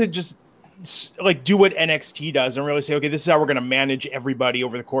almost need to just like do what NXT does and really say, okay, this is how we're going to manage everybody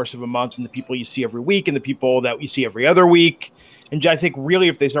over the course of a month, and the people you see every week and the people that you see every other week. And I think really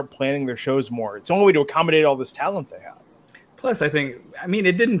if they start planning their shows more, it's the only way to accommodate all this talent they have. Plus, it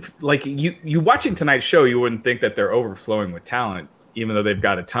didn't, like, you watching tonight's show, you wouldn't think that they're overflowing with talent, even though they've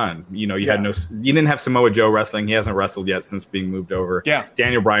got a ton. You didn't have Samoa Joe wrestling. He hasn't wrestled yet since being moved over. Yeah.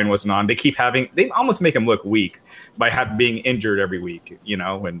 Daniel Bryan wasn't on. They almost make him look weak by being injured every week,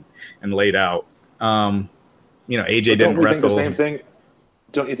 and laid out. AJ didn't wrestle. Think the same thing?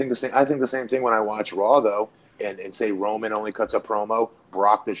 Don't you think the same? I think the same thing when I watch Raw, though. And say Roman only cuts a promo,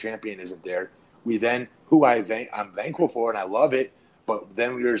 Brock the champion isn't there. We then, I'm thankful for and I love it, but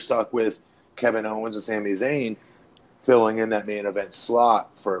then we were stuck with Kevin Owens and Sami Zayn filling in that main event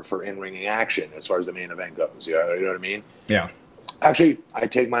slot for in-ringing action as far as the main event goes. You know what I mean? Yeah. Actually, I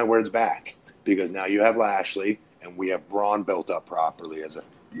take my words back because now you have Lashley and we have Braun built up properly.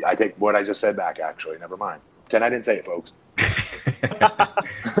 I take what I just said back, actually. Never mind. I didn't say it, folks.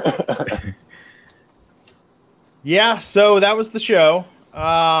 Yeah, so that was the show.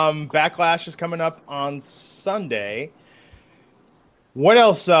 Backlash is coming up on Sunday. What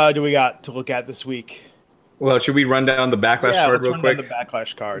else do we got to look at this week? Well, should we run down the Backlash card real quick? Down the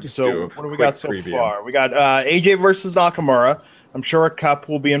Backlash card. Just so what do we got so far? We got AJ versus Nakamura. I'm sure a cup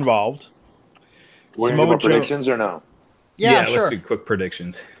will be involved. We're going to do predictions or no? Yeah, sure. Let's do quick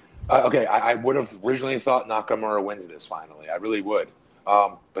predictions. Okay, I would have originally thought Nakamura wins this finally. I really would.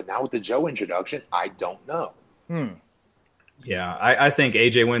 But now with the Joe introduction, I don't know. Yeah, I think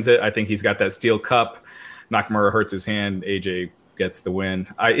AJ wins it. I think he's got that steel cup. Nakamura hurts his hand. AJ gets the win.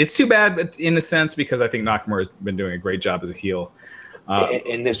 It's too bad in a sense because I think Nakamura has been doing a great job as a heel.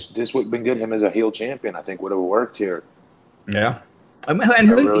 And this would have been good. Him as a heel champion, I think, would have worked here. Yeah. Who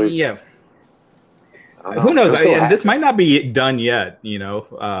knows? This might not be done yet,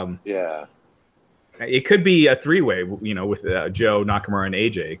 Yeah. It could be a three-way, with Joe, Nakamura, and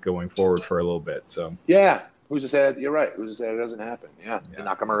AJ going forward for a little bit. So yeah. Who's to say? You're right. Who's to say it doesn't happen? Yeah. And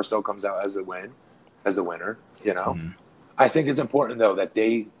Nakamura still comes out as a winner. Mm-hmm. I think it's important though that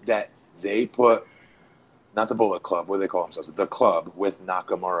they put not the Bullet Club, what do they call themselves? The club with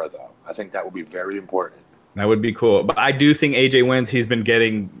Nakamura though. I think that would be very important. That would be cool. But I do think AJ wins. He's been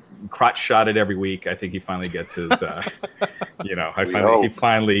getting crotch shotted every week. I think he finally gets his he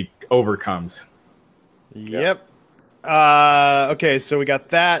finally overcomes. Yep. Okay, so we got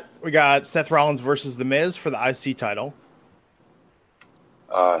that. We got Seth Rollins versus The Miz for the IC title.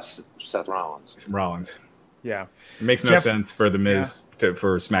 Seth Rollins. Rollins. Yeah. It makes no sense for The Miz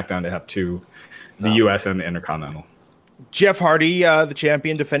for SmackDown to have two, the US and the Intercontinental. Jeff Hardy, the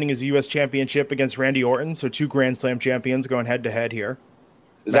champion, defending his US championship against Randy Orton. So 2 Grand Slam champions going head to head here.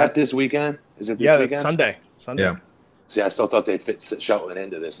 Is that this weekend? Is it this weekend? Sunday. Yeah. See, I still thought they'd fit Shelton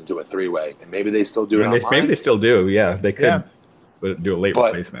into this into a 3-way, and maybe they still do it online. Maybe they still do. Yeah, they could do a late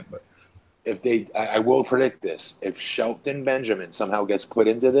replacement. But if I will predict this: if Shelton Benjamin somehow gets put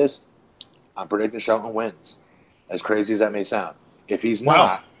into this, I'm predicting Shelton wins. As crazy as that may sound, if he's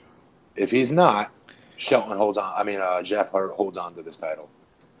not, Shelton holds on. Jeff holds on to this title.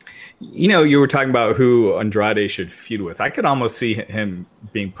 You were talking about who Andrade should feud with. I could almost see him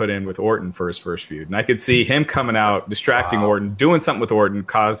being put in with Orton for his first feud. And I could see him coming out, distracting Orton, doing something with Orton,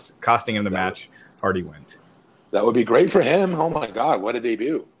 costing him the match. Hardy wins. That would be great for him. Oh, my God. What a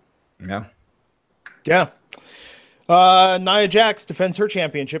debut. Yeah. Yeah. Nia Jax defends her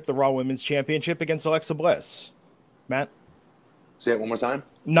championship, the Raw Women's Championship, against Alexa Bliss. Matt? Say it one more time.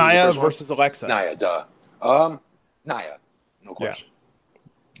 Nia versus Alexa. Nia, duh. Nia. No question. Yeah.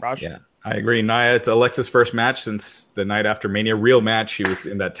 Raj? Yeah, I agree. Nia, it's Alexa's first match since the night after Mania. Real match. She was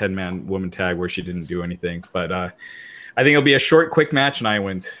in that 10-man woman tag where she didn't do anything. But I think it'll be a short, quick match. Nia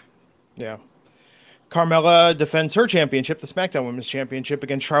wins. Yeah. Carmella defends her championship, the SmackDown Women's Championship,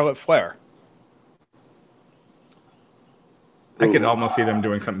 against Charlotte Flair. I could almost see them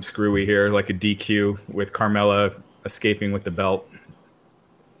doing something screwy here, like a DQ with Carmella escaping with the belt.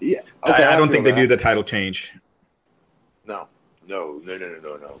 Yeah. Okay, I don't think they do the title change. No. No.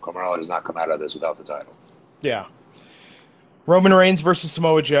 Carmelo does not come out of this without the title. Yeah. Roman Reigns versus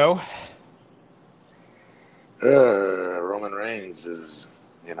Samoa Joe. Roman Reigns is,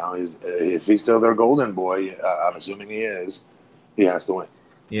 if he's still their golden boy, I'm assuming he is, he has to win.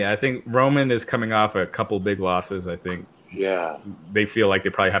 Yeah, I think Roman is coming off a couple big losses. I think they feel like they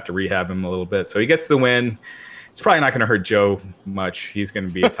probably have to rehab him a little bit. So he gets the win. It's probably not going to hurt Joe much. He's going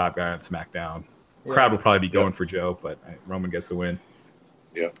to be a top guy on SmackDown. Crowd will probably be going for Joe, but Roman gets the win.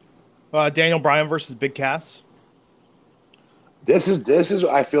 Yeah. Daniel Bryan versus Big Cass. This is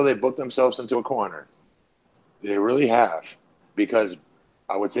I feel they booked themselves into a corner. They really have, because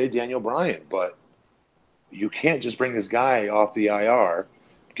I would say Daniel Bryan, but you can't just bring this guy off the IR,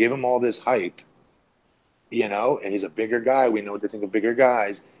 give him all this hype, and he's a bigger guy. We know what they think of bigger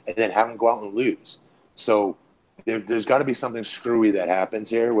guys, and then have him go out and lose. So there's got to be something screwy that happens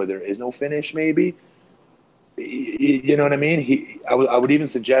here where there is no finish, maybe. You know what I mean? I would even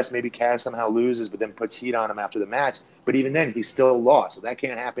suggest maybe Cass somehow loses, but then puts heat on him after the match. But even then, he's still lost, so that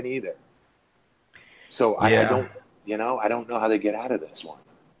can't happen either. So I don't know how they get out of this one.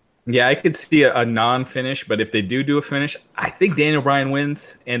 Yeah, I could see a non-finish, but if they do a finish, I think Daniel Bryan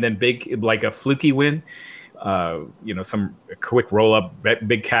wins, and then like a fluky win. Some quick roll-up.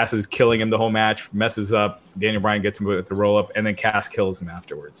 Big Cass is killing him the whole match, messes up. Daniel Bryan gets him with the roll-up, and then Cass kills him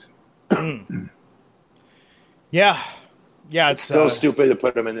afterwards. Yeah. It's still stupid to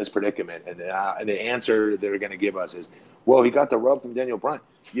put him in this predicament. And the answer they're going to give us is, well, he got the rub from Daniel Bryan.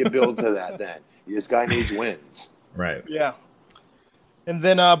 You build to that then. This guy needs wins. Right. Yeah. And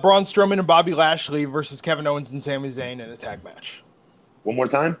then Braun Strowman and Bobby Lashley versus Kevin Owens and Sami Zayn in a tag match. One more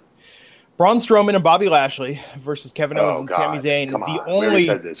time? Braun Strowman and Bobby Lashley versus Kevin Owens and Sami Zayn. The only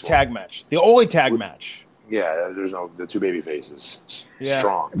tag match. The only tag match. Yeah, there's the two baby faces. Yeah.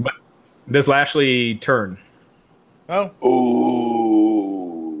 Strong. But does Lashley turn? Oh.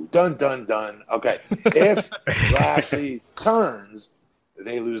 Ooh. Dun, dun, dun. Okay. If Lashley turns,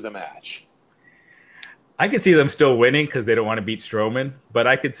 they lose the match. I could see them still winning because they don't want to beat Strowman, but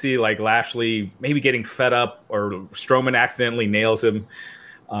I could see like Lashley maybe getting fed up or Strowman accidentally nails him.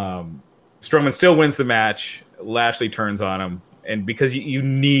 Strowman still wins the match. Lashley turns on him. And because you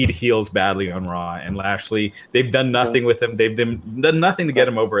need heels badly on Raw, and Lashley, they've done nothing with him. They've done nothing to get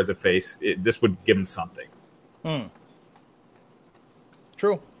him over as a face. This would give him something.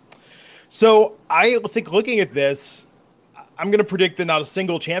 True. So I think looking at this, I'm going to predict that not a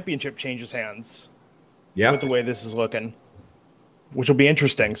single championship changes hands. Yeah. With the way this is looking, which will be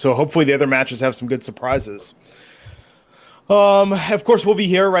interesting. So hopefully the other matches have some good surprises. Of course, we'll be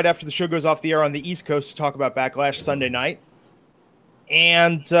here right after the show goes off the air on the East Coast to talk about Backlash Sunday night.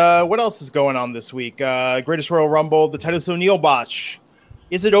 And what else is going on this week? Greatest Royal Rumble, the Titus O'Neil botch.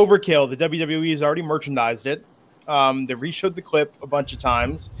 Is it overkill? The WWE has already merchandised it. They reshowed the clip a bunch of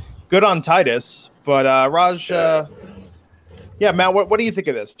times. Good on Titus. But Raj, Matt, what do you think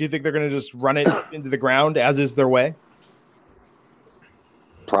of this? Do you think they're going to just run it into the ground as is their way?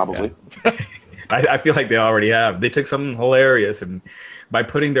 Probably. Yeah. I feel like they already have. They took something hilarious, and by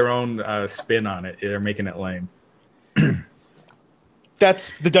putting their own spin on it, they're making it lame.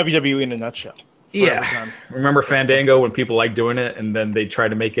 That's the WWE in a nutshell. Yeah. Remember Fandango when people like doing it, and then they try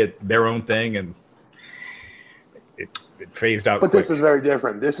to make it their own thing, and it phased out. But quick. This is very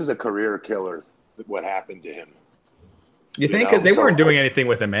different. This is a career killer, what happened to him. You think? Because they weren't doing anything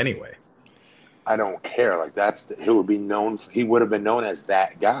with him anyway. I don't care. Like he would have been known as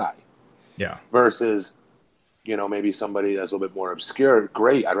that guy. Yeah. Versus, maybe somebody that's a little bit more obscure.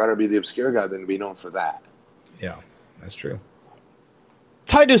 Great. I'd rather be the obscure guy than be known for that. Yeah, that's true.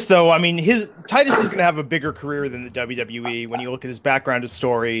 Titus, though, Titus is going to have a bigger career than the WWE when you look at his background, his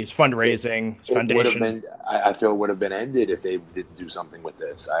story, his fundraising, his foundation. I feel it would have been ended if they didn't do something with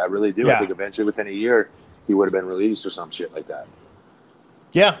this. I really do. Yeah. I think eventually within a year, he would have been released or some shit like that.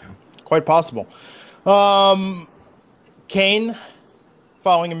 Yeah, quite possible. Kane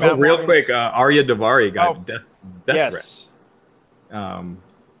following him out. Real quick, Arya Davari got death yes. threat.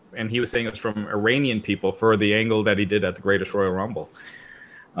 And he was saying it was from Iranian people for the angle that he did at the Greatest Royal Rumble.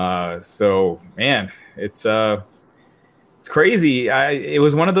 So, man, it's crazy. It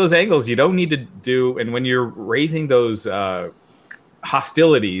was one of those angles you don't need to do. And when you're raising those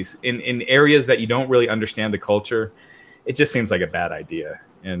hostilities in areas that you don't really understand the culture, it just seems like a bad idea.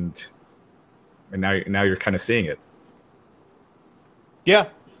 And now you're kind of seeing it. Yeah.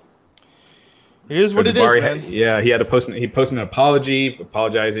 It is what it is, man. He had to post an apology,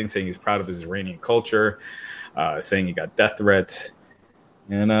 apologizing, saying he's proud of his Iranian culture, saying he got death threats.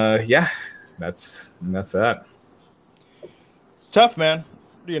 And that's that. It's tough, man.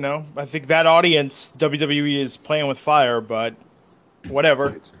 I think that audience, WWE is playing with fire, but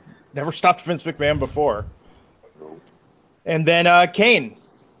whatever. Never stopped Vince McMahon before. No. And then Kane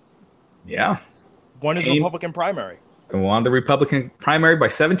Yeah. won his Kane Republican primary. won the Republican primary by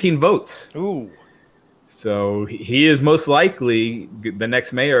 17 votes. Ooh. So he is most likely the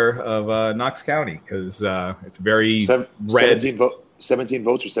next mayor of Knox County because it's very red. 17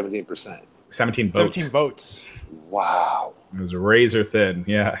 votes or 17%? 17 votes. 17 votes. Wow. It was razor thin.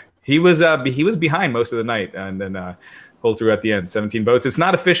 Yeah, he was behind most of the night and then pulled through at the end. 17 votes. It's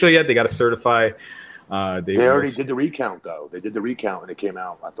not official yet. They got to certify. They already did the recount though. They did the recount and it came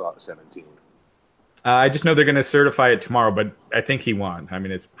out. I thought 17. I just know they're going to certify it tomorrow, but I think he won. I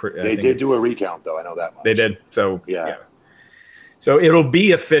mean, They did do a recount though. I know that much. They did. So yeah. So it'll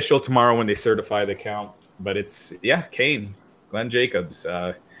be official tomorrow when they certify the count. But it's Kane, Glenn Jacobs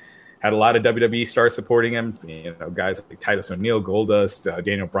had a lot of WWE stars supporting him. You know, guys like Titus O'Neil, Goldust,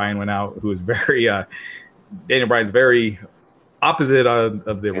 Daniel Bryan went out, who was very Daniel Bryan's very opposite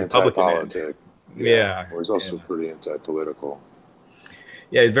of the Republican end. Yeah, it was also pretty anti-political.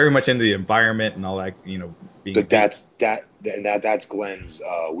 Yeah, he's very much into the environment and all that. You know, that's Glenn's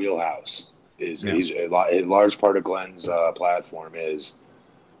wheelhouse. He's a large part of Glenn's platform is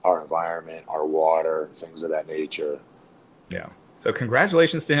our environment, our water, things of that nature. Yeah. So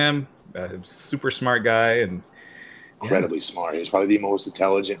congratulations to him. Super smart guy and incredibly smart. He was probably the most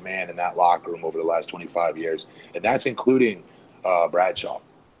intelligent man in that locker room over the last 25 years, and that's including Bradshaw,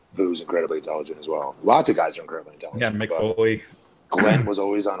 who's incredibly intelligent as well. Lots of guys are incredibly intelligent. Yeah, Mick Foley. Glenn was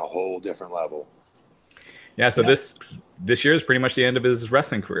always on a whole different level. Yeah, so this year is pretty much the end of his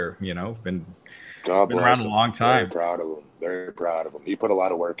wrestling career. You know, been around a long time. Very proud of him. Very proud of him. He put a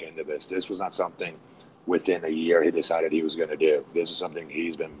lot of work into this. This was not something within a year he decided he was going to do. This is something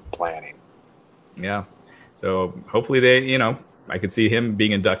he's been planning. Yeah. So hopefully I could see him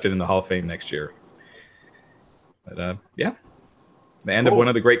being inducted in the Hall of Fame next year. But the end of one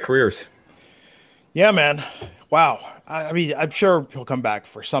of the great careers. Yeah, man. Wow. I mean, I'm sure he'll come back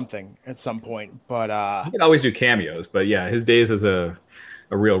for something at some point, but he can always do cameos. But yeah, his days as a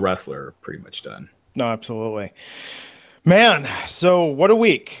real wrestler are pretty much done. No, absolutely. Man, so what a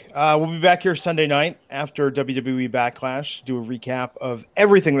week. We'll be back here Sunday night after WWE Backlash, do a recap of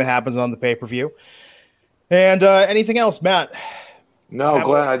everything that happens on the pay-per-view. And anything else, Matt? No,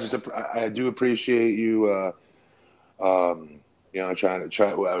 Glenn, I do appreciate you you were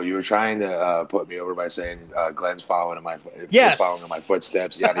trying to put me over by saying Glenn's following in my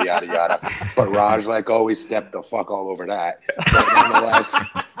footsteps, yada yada yada. But Raj, like always, stepped the fuck all over that.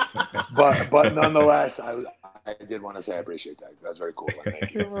 But nonetheless, I did want to say I appreciate that. That's very cool.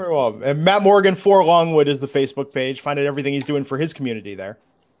 Thank you. You're very welcome. And Matt Morgan for Longwood is the Facebook page. Find out everything he's doing for his community there.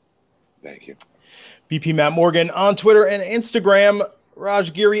 Thank you. BP Matt Morgan on Twitter and Instagram.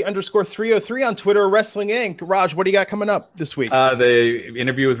 Raj Giri _303 on Twitter. Wrestling Inc. Raj, what do you got coming up this week? The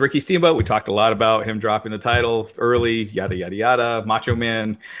interview with Ricky Steamboat. We talked a lot about him dropping the title early, yada, yada, yada. Macho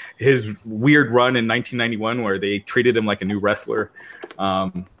Man, his weird run in 1991 where they treated him like a new wrestler.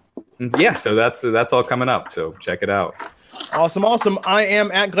 So that's all coming up. So check it out. Awesome. I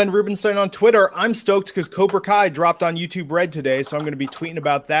am at Glenn Rubenstein on Twitter. I'm stoked because Cobra Kai dropped on YouTube Red today, so I'm going to be tweeting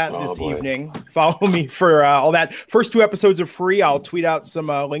about that this evening. Follow me for all that. First 2 episodes are free. I'll tweet out some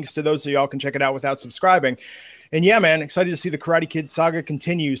links to those so y'all can check it out without subscribing. And yeah, man, excited to see the Karate Kid saga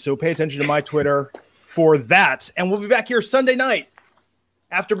continue, so pay attention to my Twitter for that. And we'll be back here Sunday night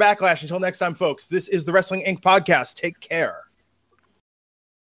after Backlash. Until next time, folks, this is the Wrestling Inc. podcast. Take care.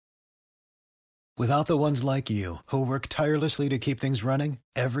 Without the ones like you, who work tirelessly to keep things running,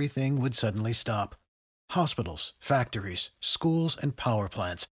 everything would suddenly stop. Hospitals, factories, schools, and power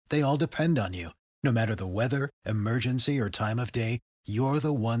plants, they all depend on you. No matter the weather, emergency, or time of day, you're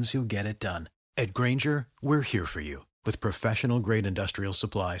the ones who get it done. At Grainger, we're here for you with professional-grade industrial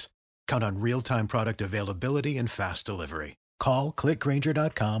supplies. Count on real-time product availability and fast delivery. Call, click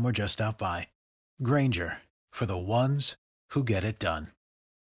Grainger.com, or just stop by. Grainger, for the ones who get it done.